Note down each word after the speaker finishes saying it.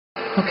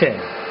Okay,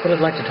 what I'd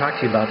like to talk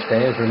to you about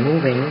today is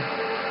removing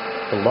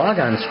the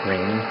logon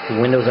screen to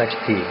Windows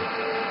XP.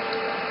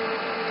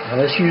 Now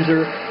this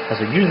user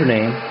has a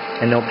username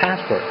and no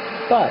password,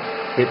 but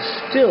it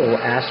still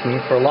asks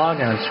me for a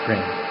logon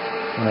screen.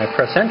 When I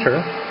press enter,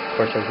 of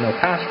course there's no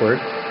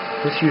password,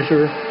 this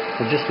user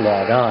will just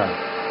log on.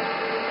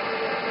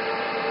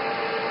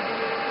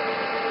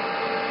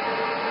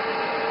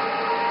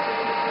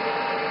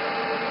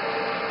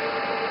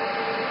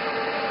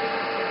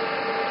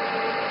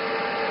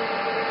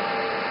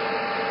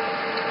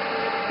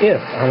 If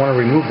I want to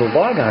remove the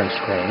logon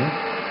screen,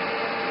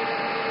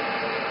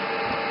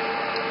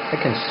 I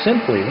can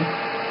simply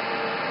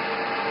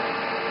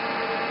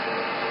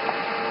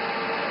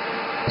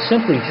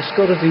just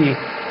go to the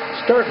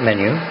Start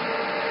menu,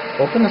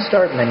 open the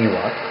Start menu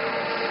up,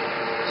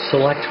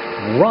 select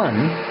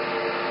Run,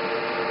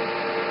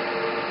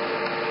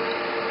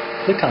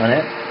 click on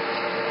it,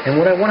 and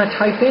what I want to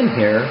type in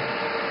here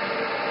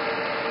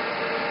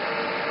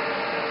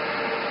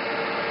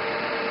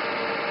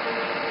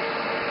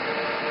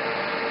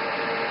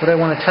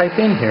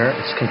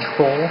is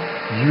control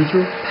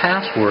user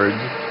password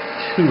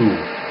 2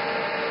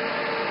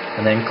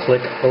 and then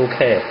click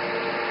OK.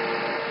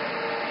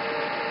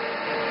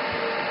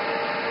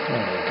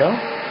 There we go.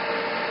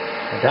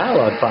 A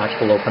dialog box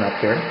will open up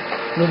here.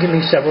 It'll give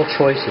me several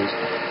choices.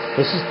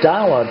 This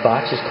dialog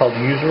box is called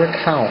User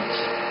Accounts.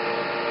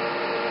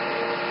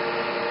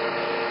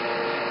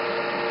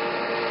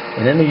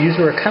 And in the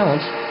User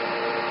Accounts,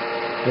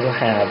 it'll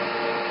have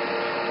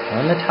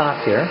on the top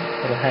here,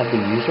 it'll have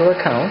the user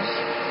accounts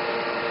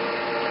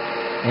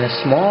and a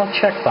small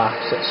checkbox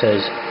that says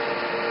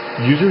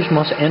users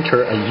must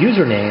enter a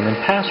username and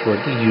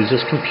password to use this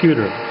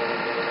computer.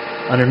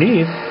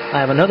 Underneath, I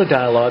have another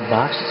dialog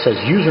box that says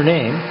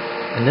username.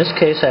 In this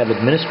case, I have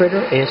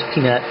administrator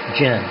ASP.NET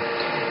Gen.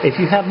 If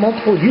you have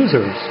multiple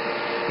users,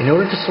 in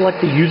order to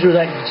select the user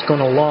that's going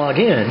to log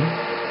in,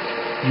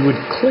 you would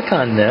click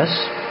on this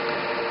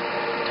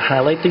to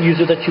highlight the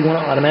user that you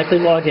want to automatically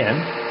log in,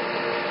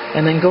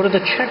 and then go to the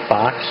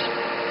checkbox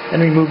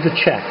and remove the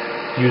check.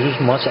 Users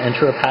must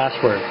enter a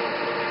password.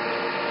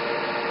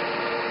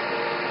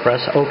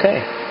 Press OK.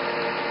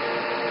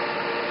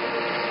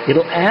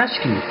 It'll ask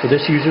you for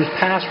this user's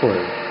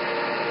password.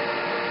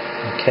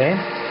 Okay?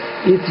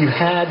 If you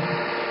had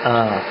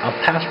a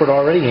password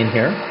already in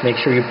here, make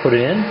sure you put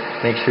it in,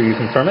 make sure you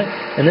confirm it.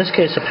 In this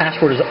case, the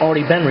password has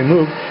already been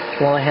removed,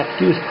 so all I have to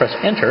do is press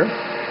enter.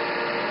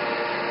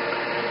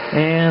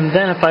 And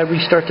then if I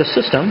restart the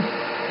system,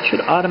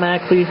 should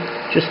automatically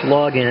just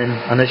log in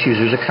on this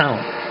user's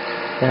account.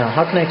 Now,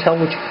 how can I tell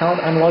which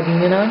account I'm logging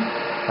in on?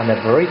 On the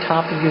very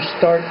top of your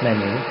Start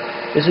menu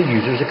is a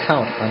user's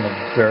account on the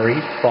very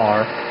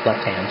far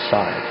left-hand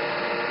side.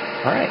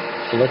 Alright,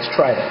 so let's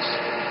try this.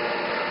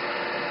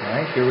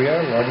 Alright, here we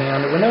are logging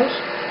on to Windows,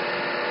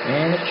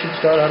 and it should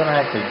start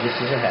automatically just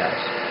as it has.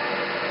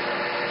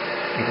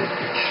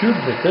 It should,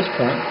 at this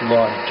point,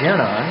 log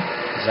Gen on,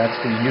 because that's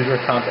the user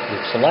account that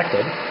we've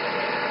selected.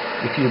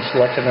 If you had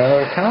selected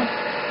another account,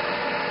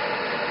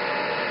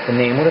 the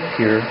name would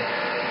appear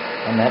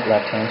on that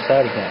left-hand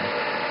side again.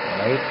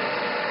 Right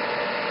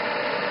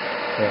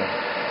there.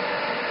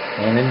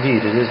 And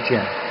indeed, it is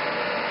Gen.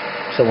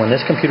 So when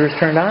this computer is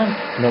turned on,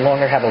 you no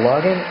longer have a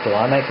login. It will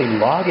automatically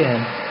log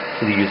in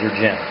to the user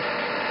Gen.